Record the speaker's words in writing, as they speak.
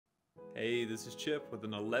Hey, this is Chip with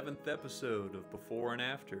an 11th episode of Before and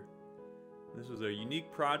After. This was a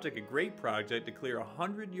unique project, a great project to clear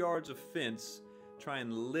 100 yards of fence, try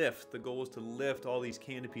and lift. The goal is to lift all these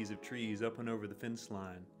canopies of trees up and over the fence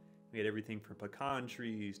line. We had everything from pecan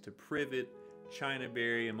trees to privet,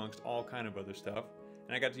 chinaberry, amongst all kind of other stuff.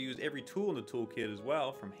 And I got to use every tool in the toolkit as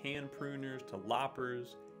well, from hand pruners to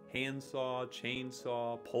loppers, handsaw,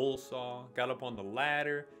 chainsaw, pole saw. Got up on the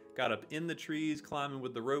ladder, got up in the trees, climbing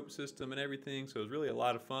with the rope system and everything. So it was really a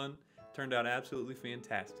lot of fun. Turned out absolutely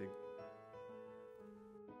fantastic.